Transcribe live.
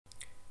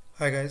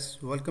Hi guys,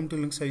 welcome to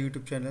Links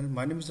YouTube channel.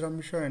 My name is Ram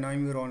Mishra and I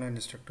am your online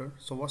instructor.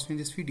 So what's in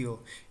this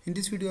video? In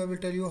this video I will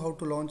tell you how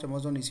to launch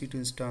Amazon EC2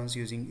 instance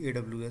using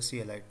AWS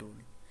CLI tool.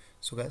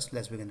 So guys,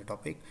 let's begin the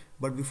topic.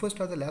 But before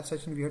start the lab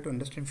session, we have to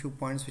understand few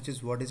points, which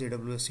is what is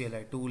AWS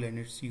CLI tool and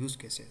its use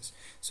cases.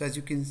 So as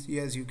you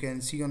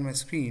can see on my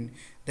screen,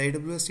 the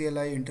AWS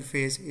CLI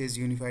interface is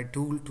unified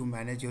tool to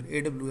manage your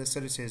AWS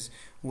services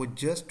with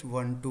just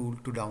one tool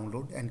to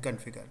download and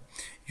configure.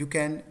 You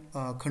can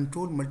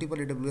control multiple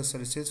AWS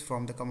services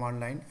from the command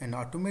line and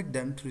automate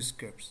them through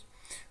scripts.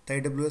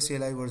 The AWS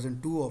CLI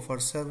version 2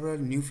 offers several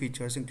new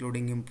features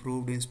including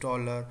improved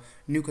installer,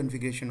 new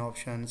configuration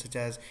options such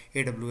as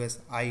AWS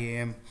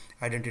IAM,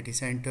 Identity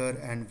Center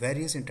and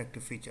various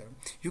interactive features.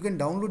 You can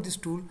download this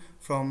tool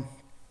from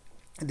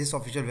this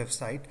official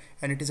website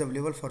and it is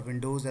available for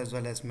Windows as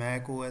well as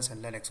Mac OS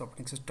and Linux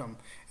operating system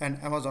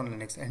and Amazon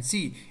Linux. And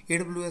see,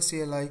 AWS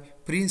CLI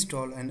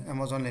pre-install and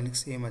Amazon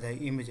Linux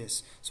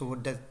images. So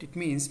what that it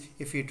means,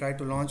 if you try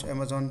to launch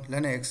Amazon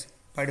Linux,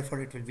 by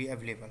default it will be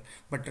available,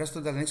 but rest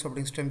of the Linux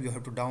operating system you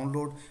have to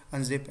download,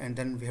 unzip, and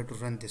then we have to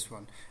run this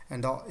one,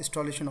 and the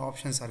installation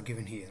options are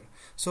given here.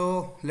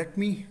 So let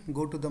me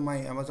go to my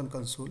Amazon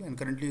console, and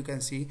currently you can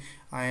see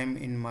I am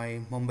in my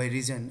Mumbai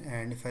region,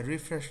 and if I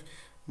refresh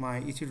my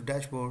EC2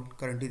 dashboard,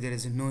 currently there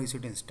is no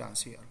EC2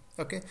 instance here.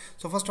 Okay,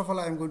 so first of all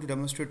I am going to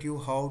demonstrate you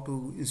how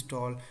to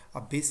install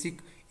a basic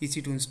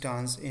EC2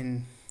 instance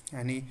in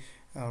any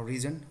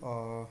region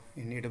or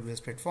in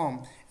AWS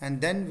platform,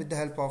 and then with the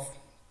help of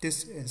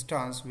this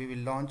instance we will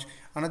launch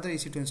another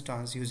EC2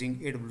 instance using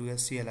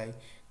AWS CLI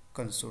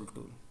console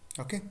tool.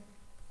 Okay,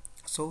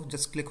 so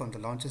just click on the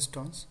launch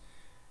instance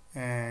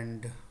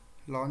and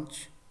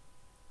launch.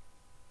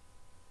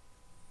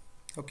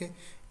 Okay,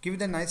 give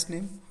it a nice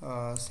name,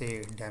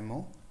 say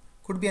demo,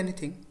 could be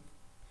anything.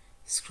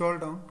 Scroll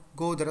down,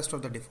 go the rest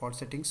of the default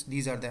settings.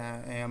 These are the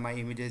AMI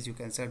images. You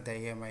can select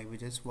the AMI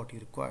images what you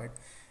required.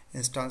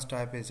 Instance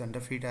type is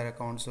under free tier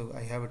account, so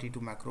I have a T2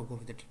 macro, go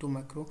with the T2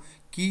 macro.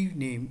 Key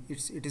name,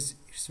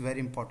 it's very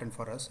important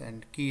for us,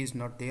 and key is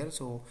not there,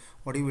 so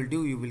what you will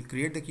do, you will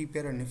create the key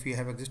pair, and if you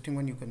have existing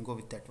one you can go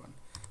with that one.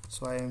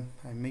 So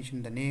I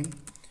mentioned the name,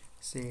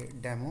 say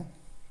demo.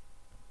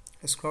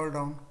 Scroll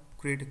down,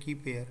 create a key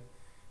pair.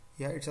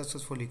 Yeah, it's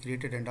successfully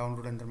created and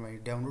download under my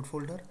download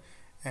folder.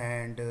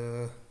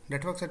 And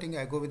network setting,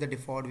 I go with the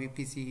default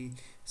VPC,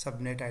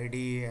 subnet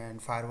ID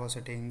and firewall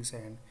settings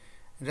and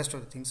rest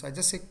of the things. I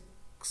just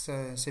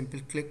say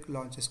simple click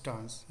launch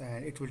instance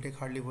and it will take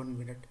hardly 1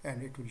 minute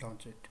and it will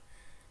launch it.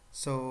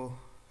 So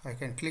I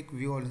can click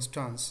view all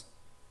instance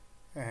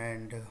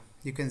and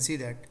you can see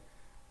that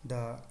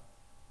the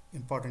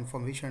important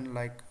information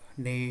like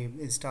name,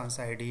 instance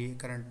ID,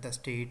 the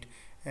state,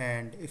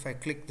 and if I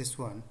click this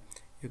one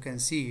you can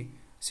see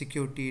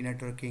security,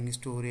 networking,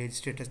 storage,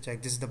 status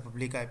check. This is the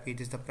public IP,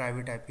 this is the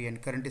private IP,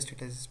 and current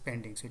status is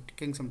pending, so it's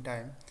taking some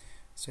time.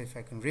 So if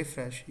I can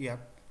refresh,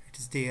 yep, it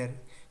is there.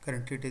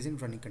 Currently it is in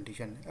running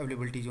condition.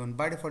 Availability zone,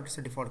 by default it's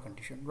a default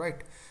condition,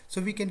 right? So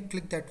we can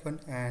click that one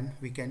and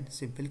we can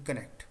simply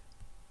connect.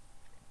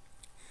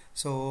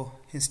 So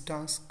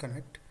instance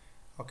connect.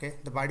 Okay,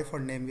 the by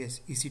default name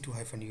is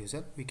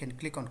EC2-user. We can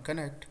click on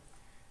connect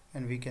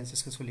and we can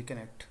successfully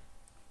connect.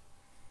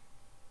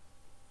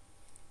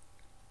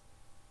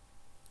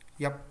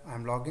 Yep,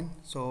 I'm logging.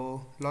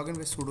 So login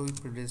with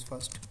sudo privilege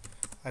first.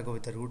 I go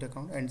with the root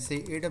account and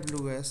say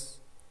AWS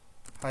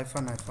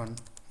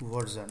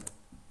 --version.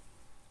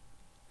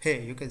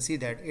 Hey, you can see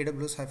that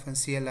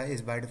AWS CLI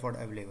is by default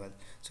available.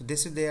 So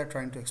this is they are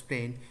trying to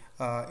explain.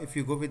 If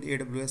you go with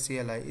AWS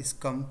CLI, is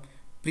come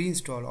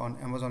pre-install on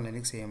Amazon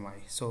Linux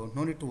AMI. So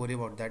no need to worry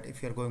about that.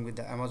 If you are going with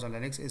the Amazon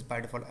Linux, is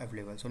by default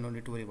available. So no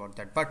need to worry about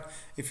that. But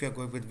if you are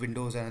going with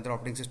Windows and other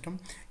operating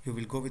system, you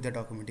will go with the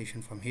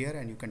documentation from here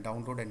and you can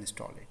download and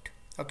install it.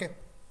 Okay.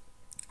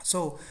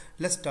 So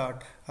let's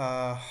start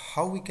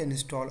how we can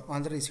install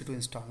another EC2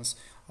 instance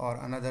or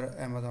another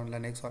Amazon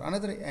Linux or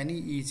another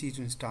any EC2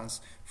 instance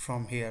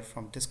from here,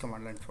 from this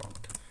command line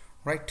prompt,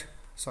 right?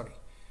 Sorry.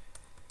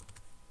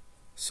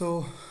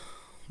 So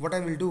what I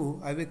will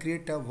do, I will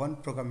create a one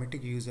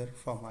programmatic user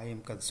from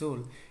IAM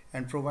console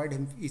and provide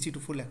him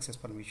EC2 full access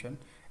permission,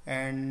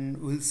 and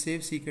will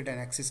save secret and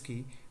access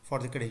key for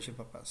the credential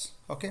purpose.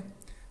 Okay.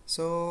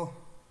 So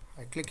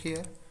I click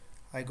here,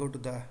 I go to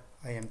the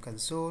IAM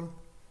console,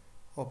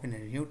 open a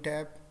new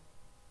tab.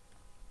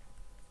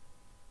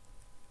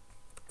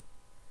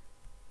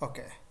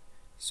 Okay,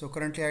 so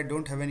currently I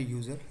don't have any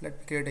user. Let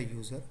me create a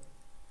user.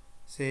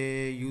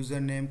 Say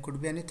username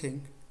could be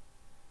anything.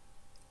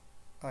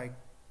 I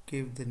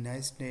give the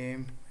nice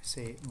name,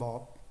 say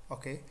Bob.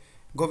 Okay,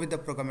 go with the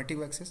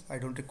programmatic access. I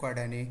don't require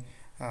any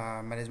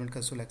management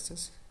console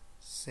access.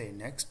 Say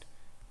next.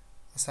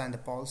 Assign the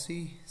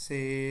policy.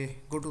 Say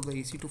go to the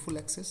EC2 full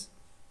access,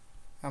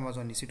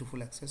 Amazon EC2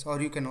 full access,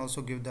 or you can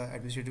also give the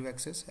administrative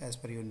access as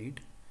per your need.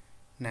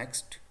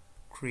 Next,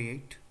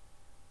 create,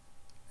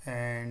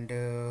 and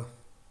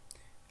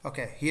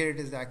okay, here it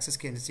is the access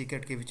key and the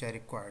secret key which I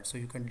required, so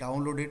you can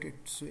download it.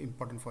 It's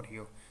important for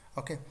you.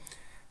 Okay,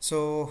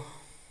 so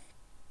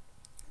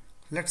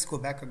let's go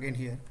back again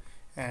here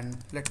and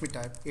let me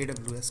type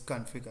AWS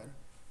configure.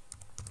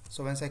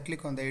 So once I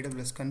click on the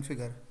AWS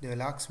configure, they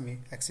will ask me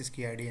access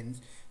key ID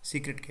and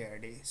secret key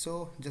ID.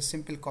 So just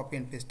simple copy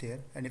and paste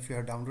here, and if you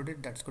have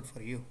downloaded, that's good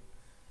for you.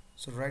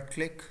 So right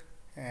click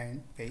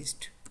and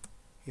paste.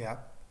 Yeah,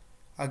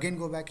 again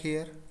go back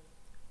here,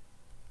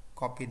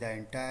 copy the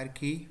entire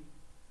key,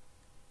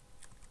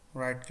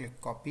 right click,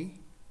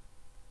 copy,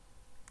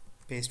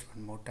 paste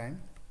one more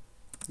time.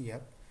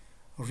 Yep,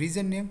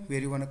 region name where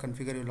you want to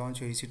configure your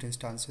launch your EC2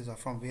 instances, or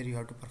from where you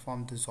have to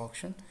perform this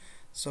auction.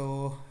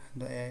 So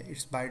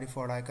it's by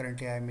default, I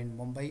currently am in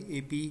Mumbai,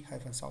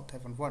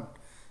 AP-South-1.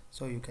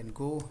 So you can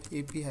go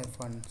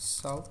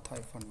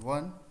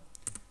AP-South-1.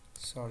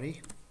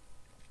 Sorry,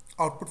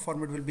 output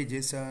format will be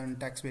JSON,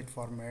 text bit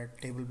format,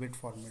 table bit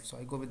format. So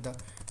I go with the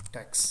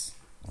text.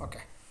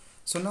 Okay,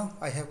 so now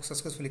I have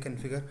successfully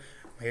configured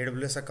my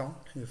AWS account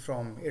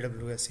from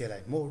AWS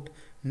CLI mode.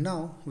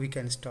 Now we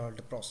can start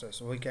the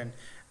process. We can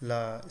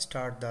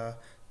start the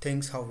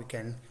things how we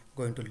can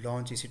going to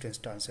launch EC2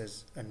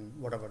 instances and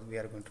whatever we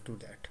are going to do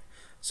that.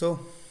 So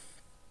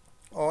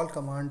all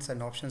commands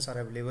and options are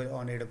available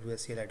on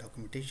AWS CLI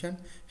documentation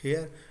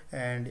here,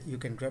 and you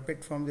can grab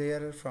it from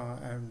there.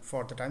 And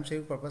for the time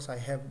saving purpose, I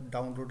have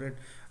downloaded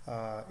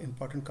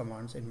important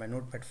commands in my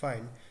notepad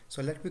file.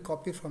 So let me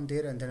copy from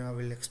there, and then I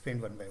will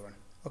explain one by one.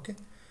 Okay,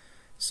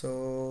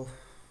 so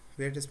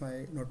where is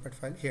my notepad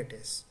file? Here it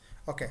is.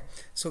 Okay,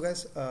 so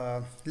guys,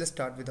 let's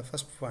start with the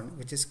first one,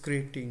 which is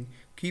creating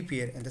key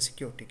pair and the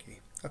security key.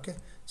 Okay,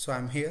 so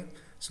I'm here.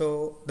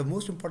 So the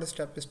most important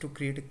step is to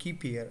create a key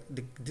pair.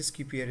 This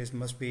key pair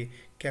must be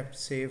kept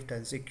saved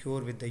and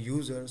secure with the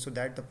user, so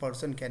that the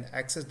person can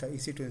access the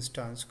EC2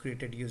 instance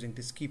created using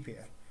this key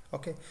pair.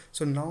 Okay,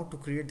 so now to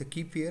create the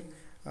key pair,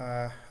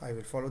 I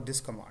will follow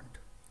this command.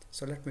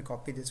 So let me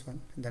copy this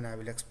one, and then I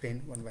will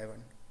explain one by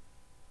one.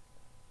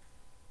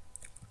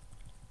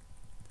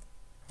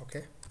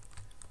 Okay,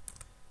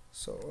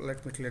 so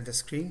let me clear the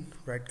screen,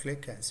 right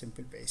click and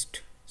simple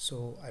paste.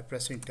 So I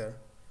press enter.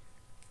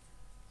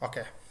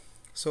 Okay,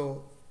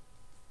 so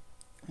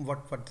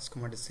what this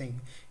command is saying,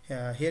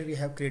 here we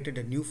have created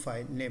a new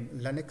file named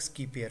Linux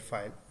key pair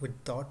file with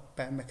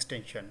 .pam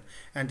extension,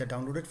 and the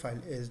downloaded file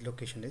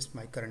location is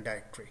my current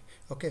directory.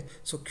 Okay,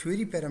 so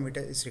query parameter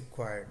is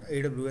required.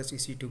 AWS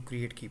EC2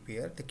 create key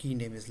pair, the key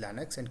name is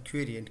Linux, and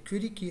query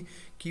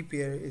key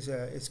pair is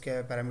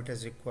parameter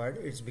is required.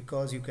 It's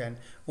because you can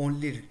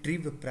only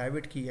retrieve a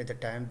private key at the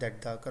time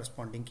that the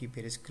corresponding key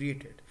pair is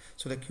created.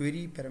 So the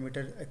query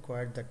parameter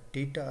acquired the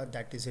data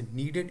that is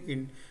needed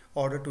in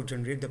order to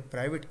generate the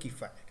private key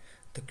file.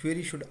 The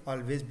query should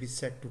always be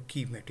set to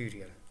key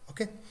material.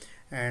 Okay,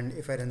 and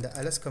if I run the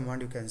ls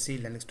command, you can see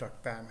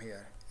linux.pam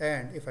here.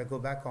 And if I go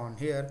back on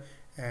here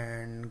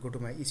and go to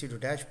my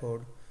EC2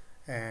 dashboard,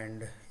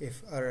 and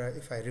if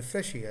I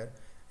refresh here,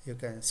 you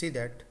can see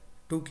that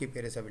two key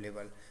pair is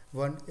available.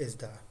 One is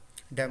the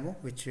demo,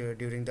 which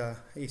during the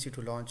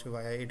EC2 launch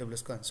via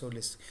AWS console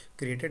is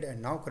created,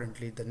 and now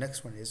currently the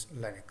next one is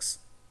Linux.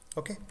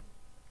 Okay,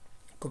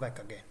 go back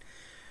again.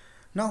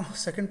 Now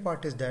second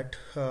part is that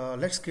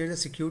let's create a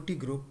security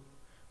group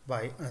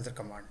by another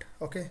command.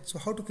 Okay, so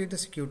how to create the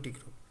security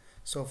group?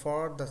 So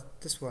for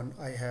this one,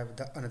 I have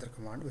the another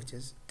command, which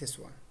is this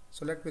one.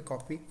 So let me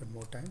copy one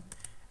more time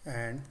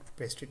and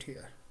paste it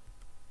here.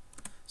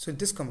 So in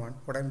this command,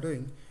 what I'm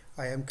doing,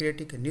 I am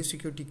creating a new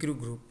security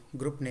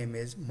group name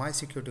is my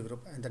security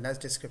group, and the next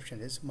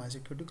description is my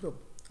security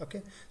group.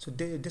 Okay, so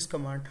this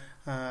command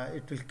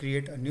it will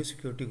create a new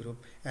security group,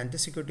 and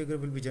this security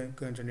group will be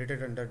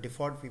generated under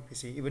default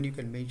VPC. Even you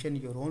can mention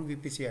your own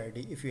VPC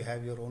ID if you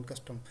have your own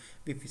custom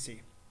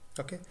VPC.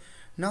 Okay,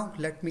 now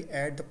let me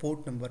add the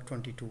port number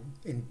 22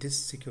 in this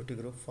security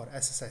group for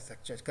SSI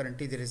structure.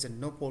 Currently there is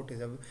no port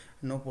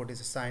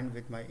is assigned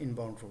with my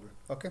inbound rule.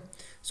 Okay,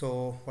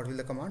 so what will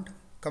the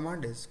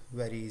command is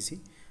very easy.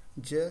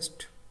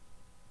 Just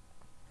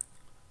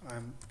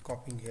I'm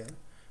copying here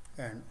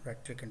and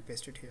right click and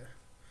paste it here.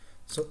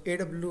 So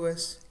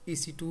AWS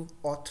EC2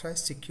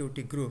 authorized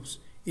security groups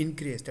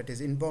increase, that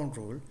is inbound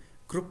rule.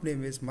 Group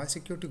name is my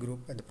security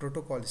group, and the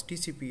protocol is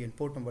TCP and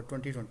port number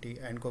 2020,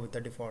 and go with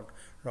the default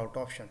route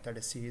option, that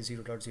is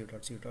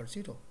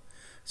C0.0.0.0.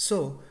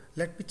 So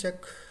let me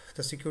check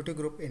the security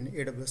group in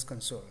AWS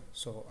console.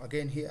 So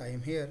again, here I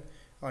am here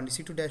on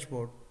EC2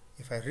 dashboard.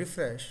 If I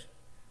refresh,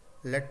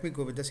 let me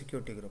go with the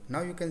security group.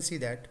 Now you can see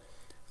that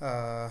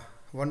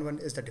 1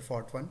 is the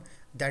default one,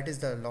 that is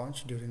the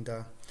launch during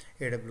the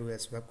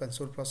AWS web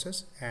console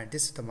process, and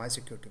this is the my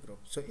security group.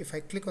 So if I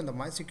click on the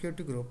my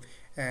security group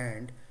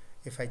and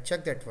if I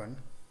check that one,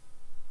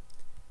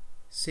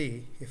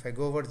 see, if I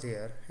go over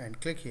there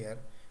and click here,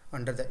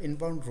 under the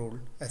inbound rule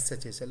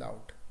SSH is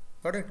allowed.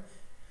 Got it?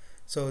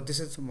 So this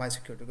is my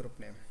security group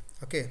name.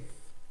 Okay,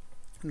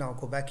 now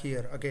go back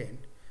here again.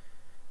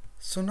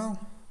 So now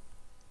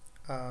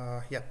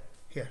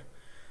here.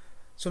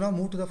 So now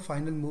move to the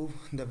final move,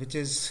 which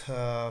is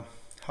how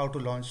to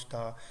launch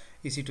the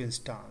EC2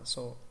 instance.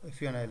 So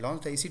if you want to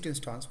launch the EC2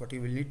 instance, what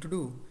you will need to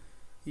do,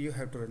 you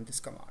have to run this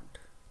command.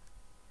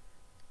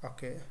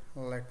 Okay,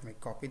 let me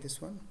copy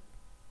this one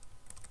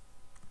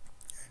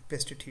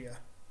paste it here.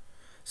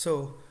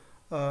 So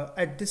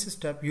at this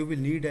step you will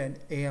need an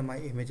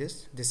AMI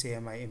images, this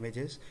AMI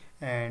images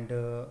and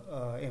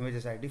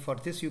images ID. For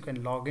this you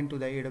can log into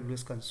the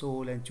AWS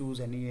console and choose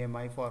any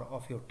AMI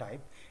of your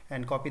type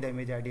and copy the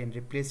image ID and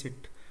replace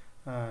it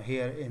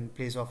here in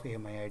place of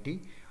AMI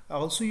ID.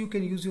 Also you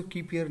can use your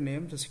key pair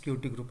name, the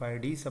security group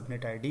ID,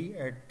 subnet ID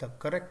at the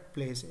correct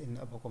place in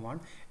Abo command,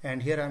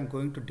 and here I am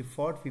going to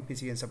default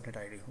VPC and subnet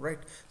ID, right?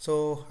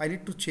 So I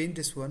need to change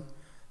this one.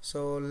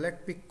 So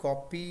let me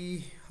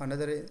copy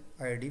another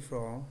ID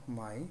from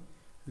my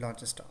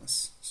launch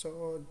instance.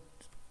 So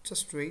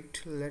just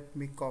wait, let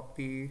me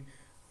copy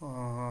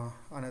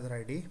another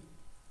ID.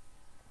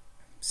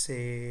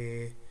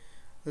 Say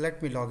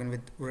let me log in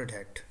with Red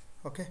Hat.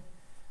 Okay,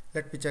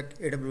 let me check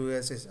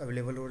AWS is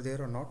available over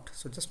there or not.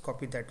 So just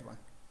copy that one.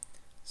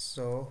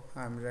 So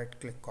I'm right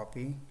click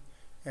copy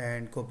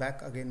and go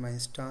back again my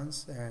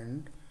instance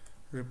and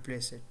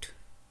replace it.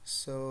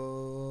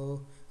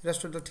 So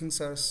rest of the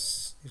things are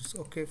it's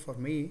okay for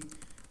me.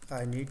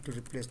 I need to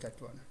replace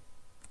that one.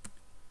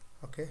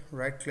 Okay,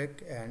 right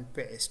click and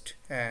paste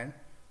and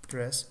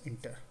press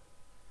enter.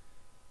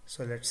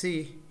 So let's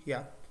see.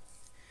 Yeah,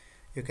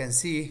 you can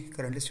see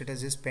currently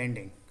status is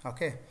pending.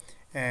 Okay,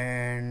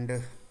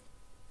 and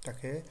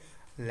okay,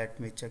 let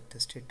me check the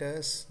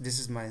status. This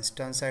is my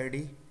instance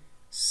ID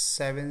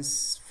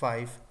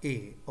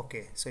 75A.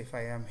 Okay, so if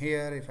I am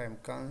here, if I'm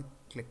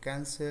click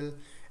cancel,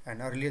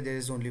 and earlier there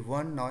is only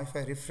one. Now if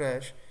I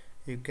refresh,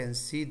 you can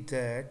see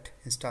that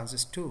instance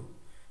is 2.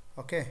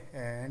 Okay,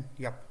 and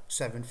yep,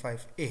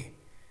 75A.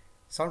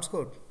 Sounds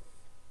good.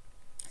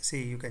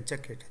 See, you can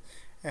check it.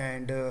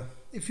 And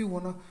if you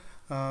wanna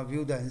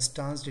view the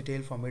instance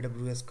detail from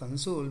AWS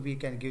console, we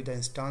can give the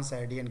instance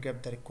ID and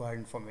get the required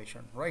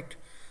information, right?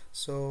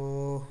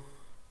 So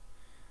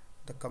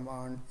the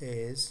command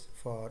is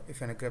for, if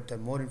you want to grab the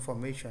more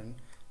information,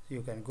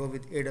 you can go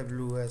with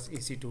AWS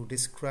EC2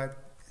 describe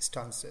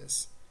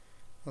instances.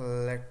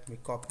 Let me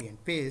copy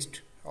and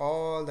paste.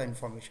 All the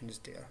information is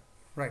there,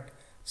 right?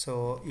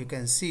 So you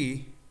can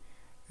see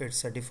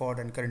it's a default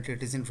and currently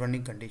it is in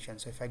running condition.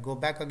 So if I go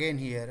back again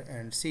here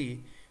and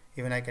see,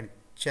 even I can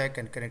check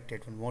and connect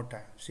it one more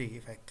time. See,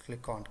 if I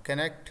click on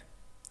connect,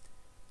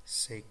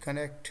 say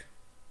connect.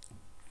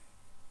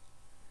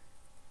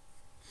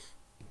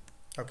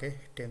 Okay,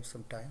 it takes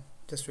some time.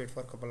 Just wait for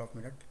a couple of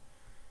minutes.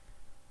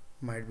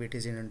 Might be it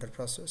is in under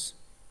process.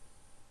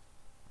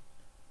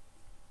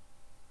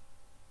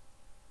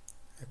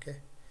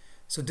 Okay,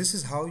 so this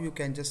is how you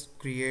can just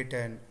create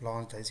and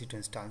launch the EC2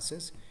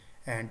 instances.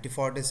 And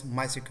default is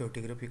my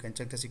security group. You can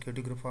check the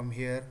security group from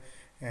here,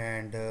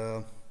 and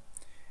the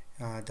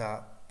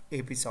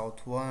AP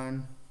South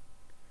 1.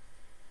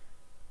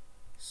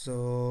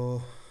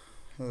 So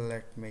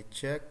let me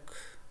check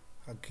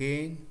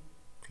again.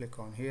 Click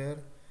on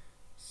here,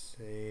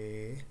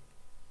 say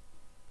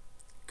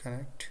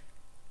connect.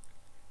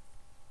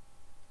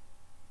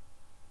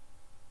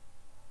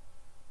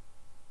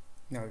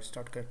 Now it's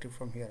not connected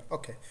from here.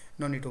 Okay,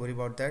 no need to worry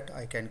about that.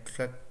 I can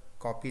click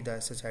copy the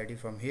SSID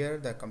from here,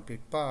 the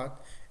complete path,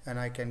 and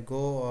I can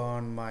go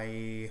on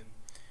my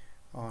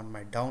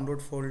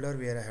download folder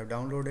where I have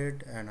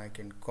downloaded, and I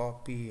can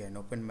copy and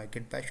open my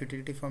Git bash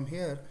utility from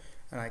here,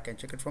 and I can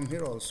check it from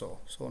here also.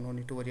 So no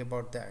need to worry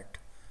about that.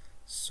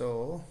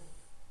 So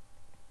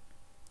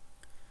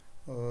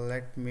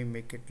let me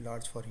make it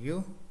large for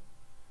you.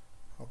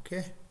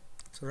 Okay,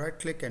 so right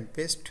click and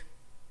paste.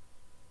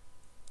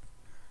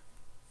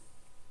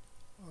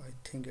 I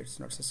think it's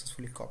not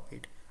successfully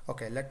copied.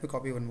 Okay, let me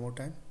copy one more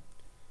time.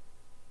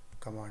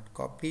 Command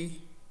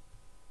copy.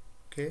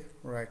 Okay,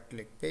 right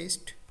click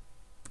paste.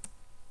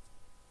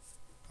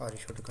 Are you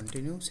sure to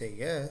continue? Say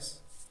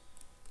yes.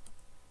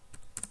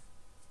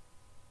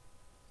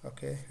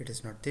 Okay, it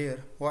is not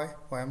there. Why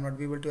I'm not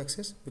be able to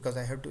access? Because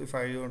I have to, if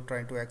I am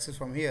trying to access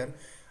from here,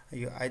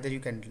 either you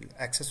can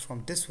access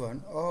from this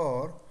one,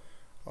 or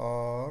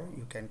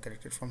you can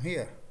connect it from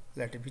here.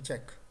 Let me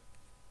check.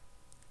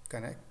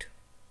 Connect.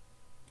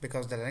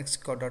 Because the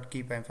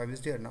linux.key PAM5 is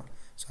there now,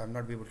 so I'm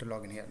not be able to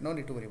log in here. No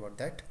need to worry about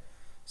that.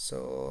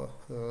 So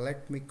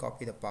let me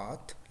copy the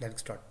path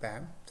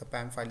linux.pam. The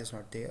PAM file is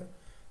not there,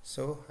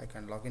 so I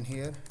can log in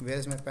here. Where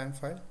is my PAM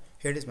file?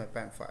 Here is my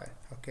PAM file.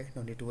 Okay,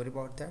 no need to worry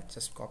about that.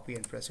 Just copy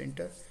and press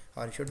enter.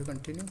 Are you sure to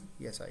continue?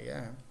 Yes, I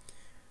am.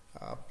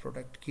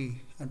 Product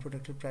key,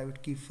 unprotected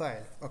private key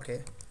file.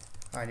 Okay,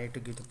 I need to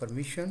give the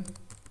permission.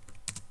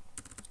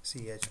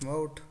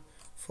 chmod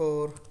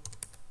for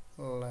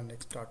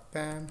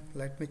linux.pam.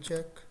 Let me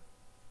check.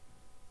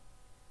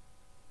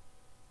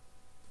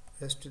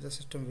 Yes, to the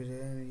system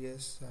variant.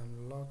 Yes,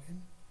 I'm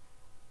logging.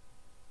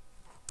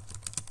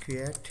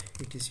 Create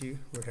etc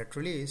Red Hat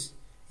release.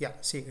 Yeah,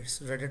 see,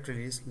 it's Red Hat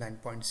release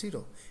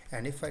 9.0.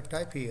 And if I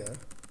type here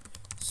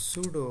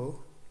sudo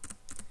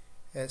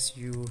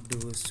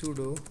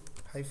sudo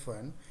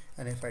hyphen,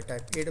 and if I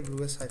type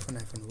AWS hyphen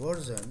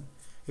version,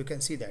 you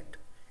can see that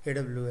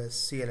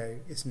AWS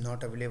CLI is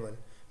not available,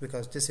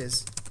 because this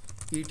is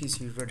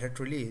etc Red Hat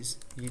release.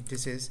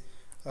 This is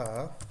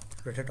a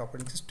Red Hat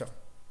operating system.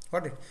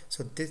 Got it?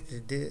 So this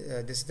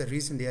is the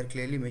reason they are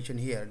clearly mentioned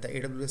here. The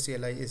AWS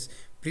CLI is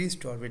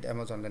pre-installed with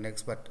Amazon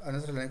Linux, but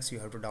another Linux you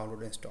have to download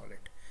and install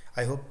it.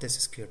 I hope this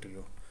is clear to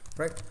you,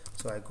 right?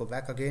 So I go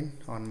back again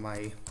on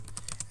my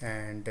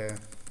the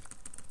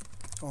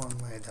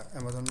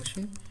Amazon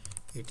machine,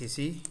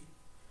 etc.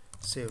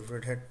 say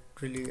Red Hat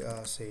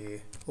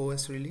say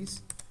OS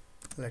release.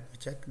 Let me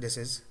check. This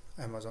is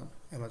Amazon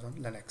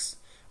Linux.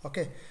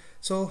 Okay,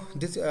 so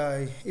this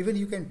even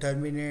you can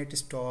terminate,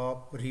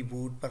 stop,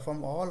 reboot,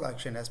 perform all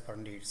action as per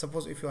need.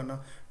 Suppose if you wanna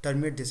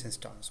terminate this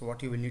instance,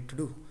 what you will need to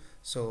do.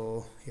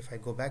 So if I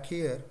go back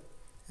here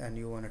and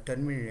you wanna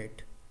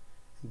terminate,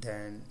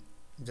 then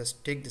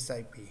just take this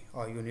IP,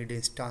 or you need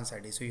instance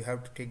ID. So you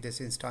have to take this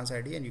instance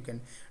ID and you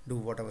can do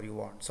whatever you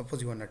want.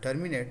 Suppose you want to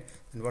terminate,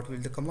 then what will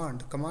the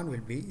command? The command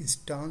will be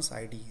instance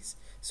IDs.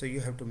 So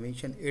you have to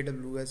mention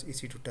AWS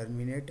EC2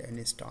 terminate and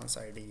instance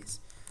IDs.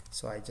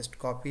 So I just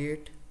copy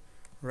it,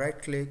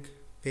 right click,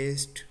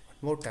 paste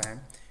one more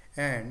time,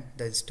 and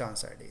the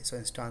instance ID. So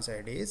instance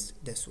ID is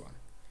this one,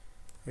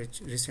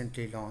 which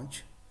recently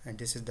launched, and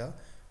this is the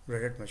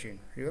Red Hat machine.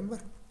 Remember,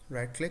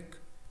 right click,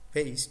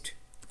 paste,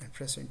 and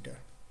press enter.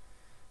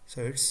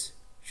 So it's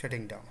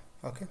shutting down.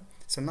 Okay,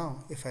 so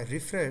now if I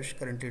refresh,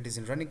 currently it is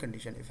in running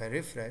condition. If I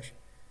refresh,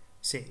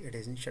 say it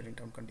is in shutting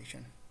down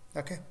condition.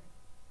 Okay,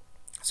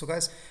 so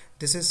guys,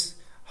 this is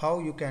how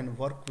you can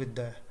work with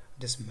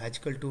this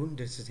magical tool.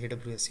 This is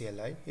AWS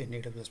CLI in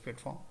AWS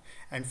platform.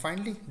 And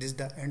finally, this is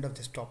the end of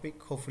this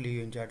topic. Hopefully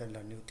you enjoyed and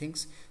learned new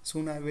things.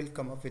 Soon I will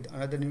come up with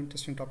another new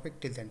interesting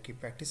topic. Till then, keep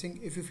practicing.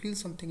 If you feel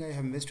something I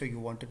have missed or you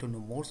wanted to know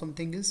more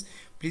something else,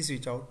 please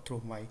reach out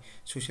through my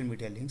social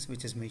media links,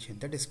 which is mentioned in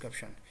the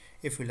description.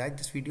 If you like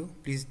this video,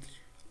 please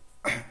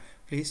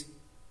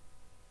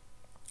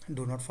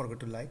do not forget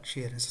to like,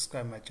 share and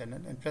subscribe my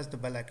channel, and press the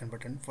bell icon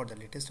button for the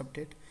latest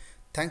update.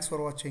 Thanks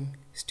for watching.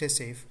 Stay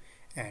safe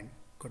and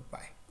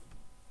goodbye.